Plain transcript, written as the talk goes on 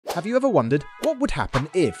Have you ever wondered what would happen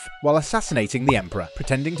if, while assassinating the Emperor,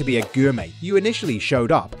 pretending to be a gourmet, you initially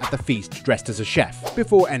showed up at the feast dressed as a chef?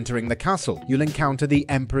 Before entering the castle, you'll encounter the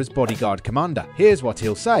Emperor's bodyguard commander. Here's what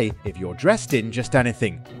he'll say if you're dressed in just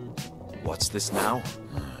anything. What's this now?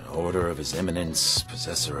 An order of His Eminence,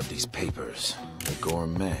 possessor of these papers. The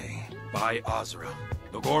gourmet. By Azra.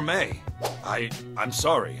 The gourmet. I'm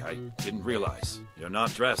sorry, I didn't realize. You're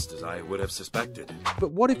not dressed as I would have suspected.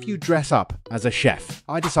 But what if you dress up as a chef?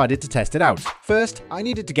 I decided to test it out. First, I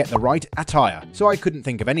needed to get the right attire, so I couldn't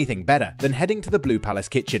think of anything better than heading to the Blue Palace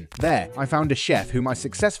kitchen. There, I found a chef whom I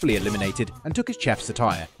successfully eliminated and took his chef's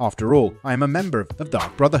attire. After all, I am a member of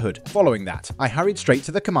Dark Brotherhood. Following that, I hurried straight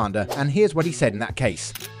to the commander, and here's what he said in that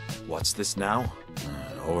case. What's this now?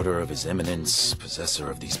 An order of His Eminence,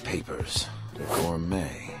 possessor of these papers. The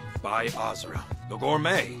gourmet. By Azra. The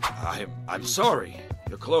gourmet. I'm sorry.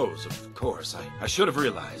 Your clothes, of course. I should have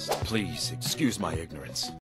realized. Please, excuse my ignorance.